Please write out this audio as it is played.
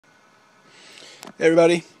Hey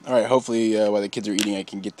everybody! All right, hopefully while the kids are eating, I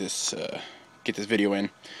can get this video in.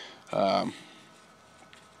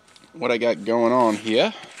 What I got going on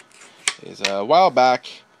here is a while back,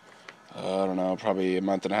 I don't know, probably a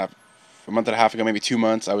month and a half ago, maybe 2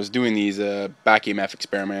 months. I was doing these back EMF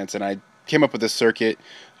experiments, and I came up with this circuit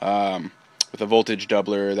with a voltage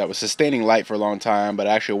doubler that was sustaining light for a long time. But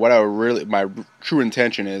actually, my true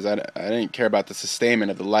intention is, I didn't care about the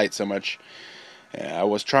sustainment of the light so much. I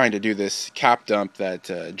was trying to do this cap dump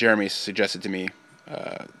that Jeremy suggested to me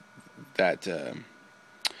that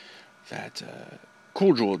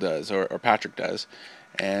Cool Jewel does, or Patrick does,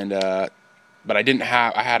 and but I didn't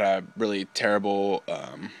have. I had a really terrible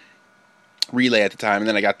relay at the time, and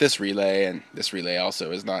then I got this relay, and this relay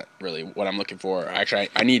also is not really what I'm looking for. Actually,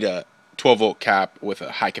 I need a 12-volt cap with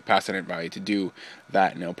a high capacitance value to do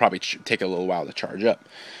that, and it'll probably take a little while to charge up,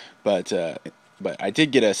 but I did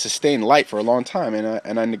get a sustained light for a long time,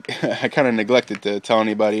 and I kind of neglected to tell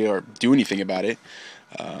anybody or do anything about it.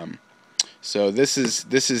 So this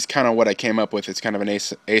is kind of what I came up with. It's kind of an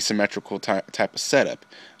asymmetrical type of setup.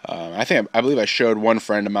 I believe I showed one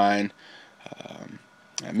friend of mine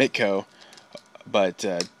at Mitco, but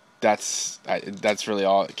that's really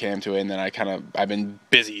all it came to it. And then I've been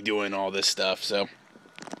busy doing all this stuff, so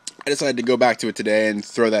I decided to go back to it today and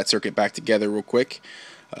throw that circuit back together real quick.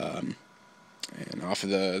 And off of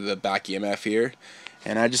the back EMF here,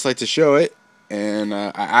 and I just like to show it. And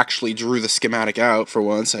I actually drew the schematic out for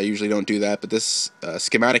once. I usually don't do that, but this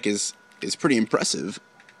schematic is pretty impressive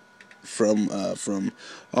from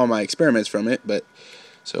all my experiments from it. But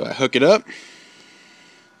so I hook it up,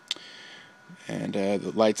 and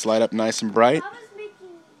the lights light up nice and bright.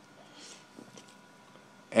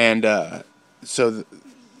 And so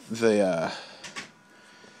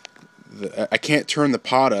I can't turn the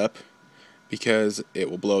pot up because it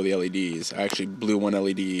will blow the LEDs. I actually blew one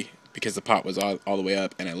LED because the pot was all the way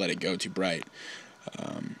up, and I let it go too bright.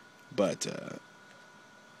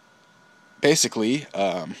 Basically,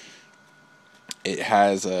 it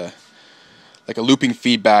has like a looping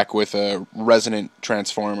feedback with a resonant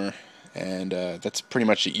transformer, and that's pretty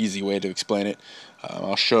much the easy way to explain it.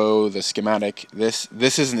 I'll show the schematic. This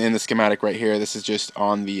isn't in the schematic right here. This is just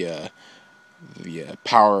on the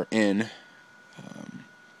power in.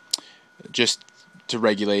 Just to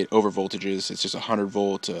regulate over voltages. It's just a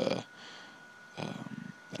 100-volt 1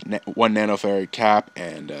 nanofarad cap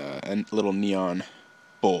and a little neon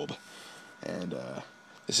bulb. And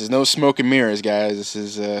this is no smoke and mirrors, guys. This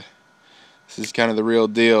is kind of the real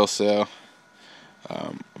deal. So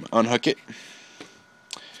I'm gonna unhook it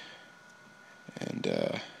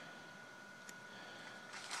and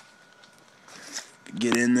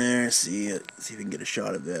get in there. See if we can get a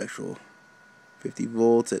shot of the actual 50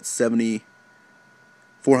 volts at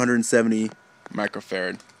 470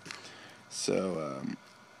 microfarad. So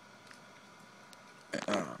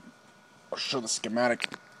I'll show the schematic.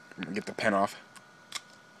 I'm gonna get the pen off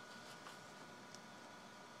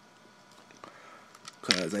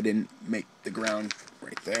because I didn't make the ground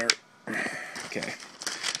right there. Okay,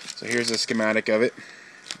 so here's a schematic of it.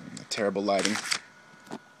 The terrible lighting.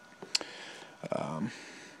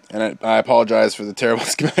 And I apologize for the terrible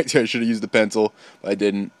schematic. I should have used the pencil, but I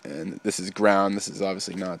didn't. And this is ground. This is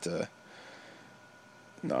obviously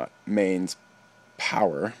not mains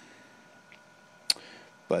power.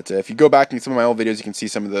 But if you go back in some of my old videos, you can see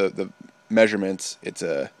some of the measurements. It's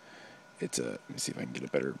a. Let me see if I can get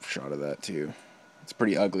a better shot of that too. It's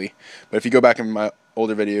pretty ugly. But if you go back in my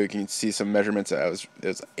older video, you can see some measurements. It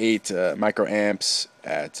was 8 microamps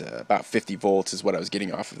at about 50 volts is what I was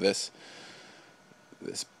getting off of this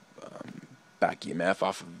back EMF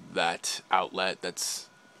off of that outlet that's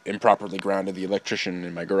improperly grounded. The electrician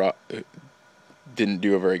in my garage didn't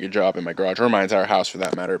do a very good job in my garage, or my entire house for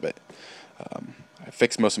that matter, but I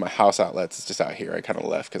fixed most of my house outlets. It's just out here I kind of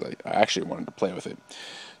left because I actually wanted to play with it.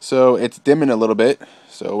 So it's dimming a little bit,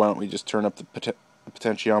 so why don't we just turn up the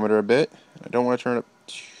potentiometer a bit. I don't want to turn it up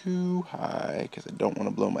too high because I don't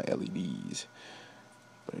want to blow my LEDs,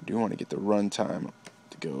 but I do want to get the run time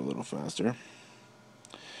to go a little faster.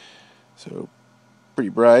 So pretty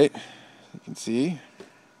bright, you can see.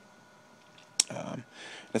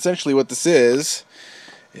 Essentially what this is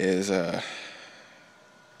a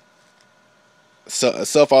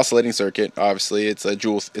self-oscillating circuit. Obviously it's a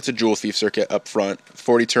joule thief circuit up front.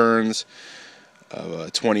 40 turns of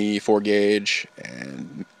a 24 gauge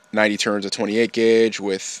and 90 turns of 28 gauge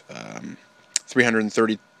with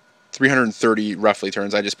 330 roughly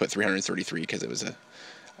turns. I just put 333 because it's a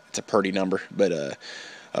purdy number, but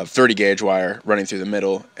 30 gauge wire running through the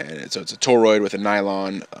middle, and so it's a toroid with a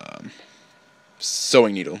nylon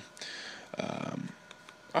sewing needle,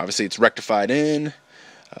 obviously it's rectified in.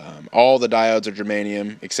 All the diodes are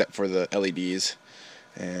germanium except for the LEDs,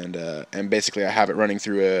 and basically I have it running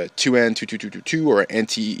through a 2N2222 or an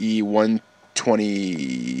NTE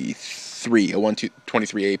 123, a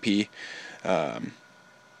 123 AP,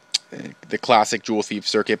 the classic jewel thief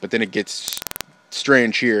circuit. But then it gets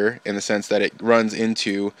strange here in the sense that it runs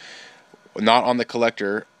into, not on the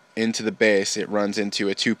collector, into the base. It runs into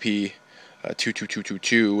a 2P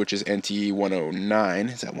 22222, which is NTE 109.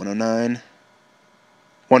 Is that 109?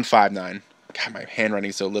 159. God, my handwriting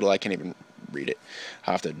is so little I can't even read it.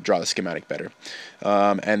 I'll have to draw the schematic better.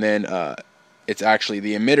 And then it's actually,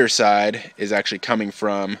 the emitter side is actually coming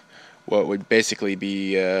from what would basically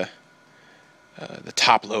be the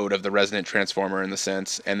top load of the resonant transformer in the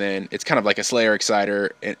sense, and then it's kind of like a Slayer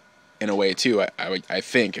exciter in a way too. I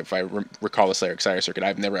think, if I recall the Slayer exciter circuit,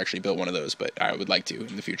 I've never actually built one of those, but I would like to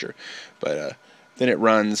in the future. But then it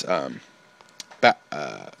runs the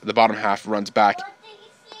bottom half runs back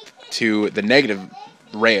to the negative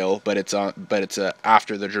rail, but it's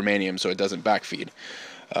after the germanium, so it doesn't backfeed.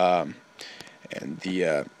 And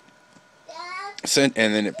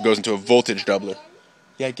then it goes into a voltage doubler.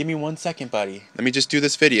 Yeah, give me 1 second, buddy. Let me just do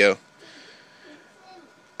this video.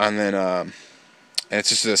 And then and it's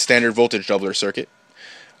just a standard voltage doubler circuit,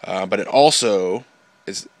 but it also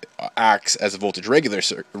acts as a voltage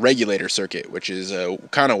regulator circuit, which is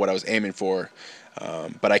kind of what I was aiming for.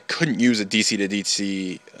 But I couldn't use a DC to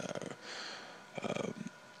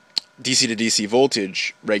DC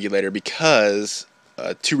voltage regulator because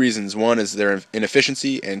two reasons. One is their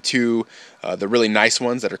inefficiency, and two, the really nice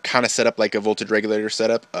ones that are kind of set up like a voltage regulator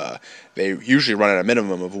setup, they usually run at a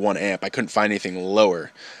minimum of 1 amp. I couldn't find anything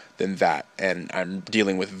lower than that, and I'm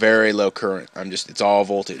dealing with very low current. It's all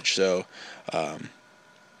voltage. So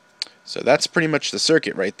so that's pretty much the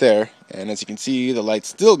circuit right there. And as you can see, the light's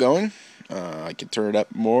still going. I can turn it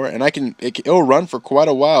up more, and it'll run for quite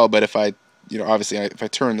a while. But if I, obviously, if I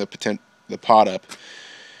turn the pot up,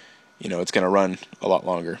 it's going to run a lot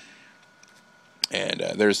longer. And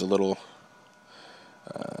there's a little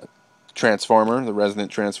transformer, the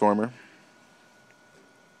resonant transformer.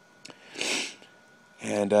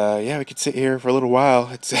 And yeah, we could sit here for a little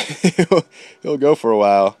while. It'll go for a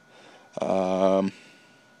while. I'll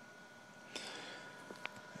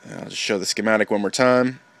just show the schematic one more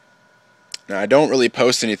time. Now, I don't really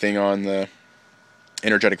post anything on the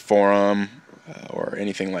energetic forum or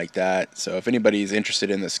anything like that, so if anybody's interested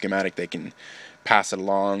in the schematic, they can pass it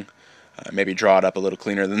along, maybe draw it up a little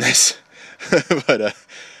cleaner than this. But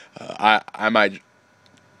I might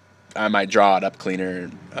draw it up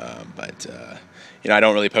cleaner, but I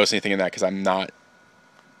don't really post anything in that because I'm not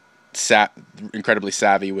incredibly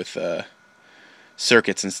savvy with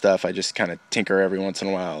circuits and stuff. I just kind of tinker every once in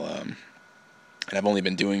a while, and I've only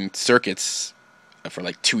been doing circuits for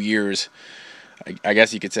like 2 years. I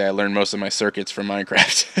guess you could say I learned most of my circuits from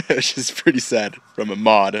Minecraft, which is pretty sad, from a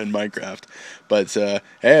mod in Minecraft. But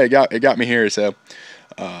hey, it got me here. So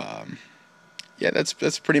yeah,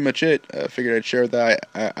 that's pretty much it. I figured I'd share that.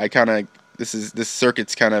 I kind of this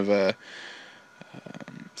circuit's kind of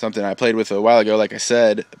something I played with a while ago, like I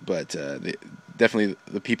said. But definitely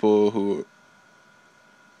the people who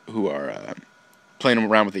are playing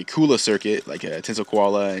around with the Akula circuit, like a Tinsel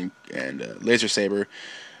Koala and Laser Saber,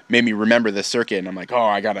 made me remember this circuit, and I'm like, oh,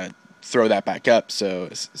 I gotta throw that back up so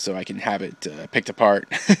I can have it picked apart,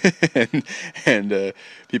 and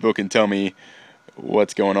people can tell me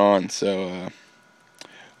what's going on. So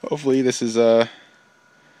hopefully this is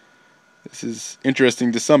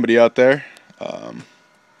interesting to somebody out there.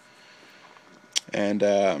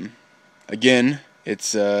 Again,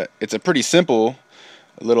 it's a pretty simple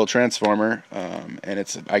little transformer, and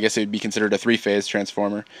I guess it would be considered a 3-phase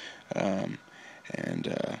transformer, and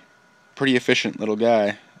pretty efficient little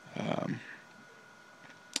guy.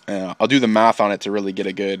 I'll do the math on it to really get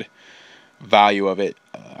a good value of it.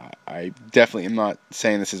 I definitely am not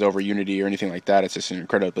saying this is over Unity or anything like that. It's just an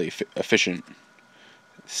incredibly efficient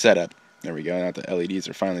setup. There we go. Now the LEDs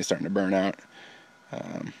are finally starting to burn out.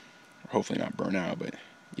 Hopefully not burn out, but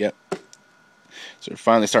yep. So they're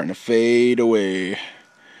finally starting to fade away.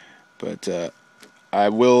 But I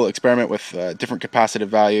will experiment with different capacitive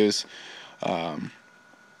values,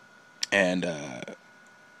 and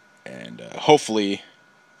hopefully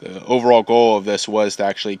the overall goal of this was to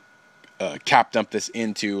actually cap dump this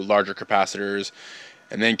into larger capacitors,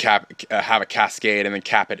 and then have a cascade, and then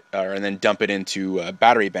cap it, and then dump it into a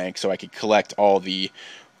battery bank, so I could collect all the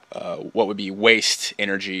what would be waste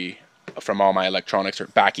energy from all my electronics, or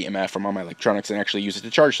back EMF from all my electronics, and actually use it to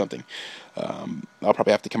charge something. I'll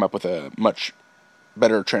probably have to come up with a much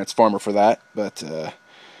better transformer for that, but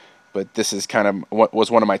but this is kind of what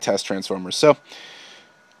was one of my test transformers. So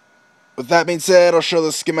with that being said, I'll show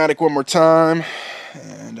the schematic one more time,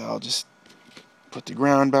 and I'll just put the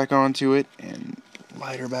ground back onto it and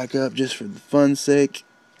light her back up just for the fun's sake.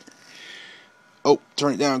 Oh,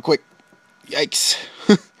 turn it down quick. Yikes.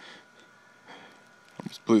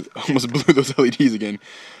 almost blew those LEDs again.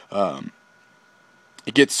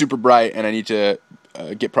 It gets super bright, and I need to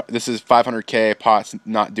this is 500K pot's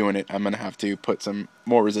not doing it. I'm gonna have to put some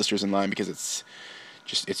more resistors in line because it's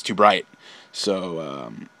too bright.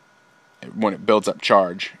 So when it builds up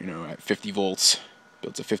charge, you know, at 50 volts,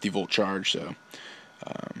 builds a 50-volt charge. So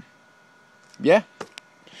yeah,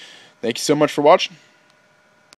 thank you so much for watching.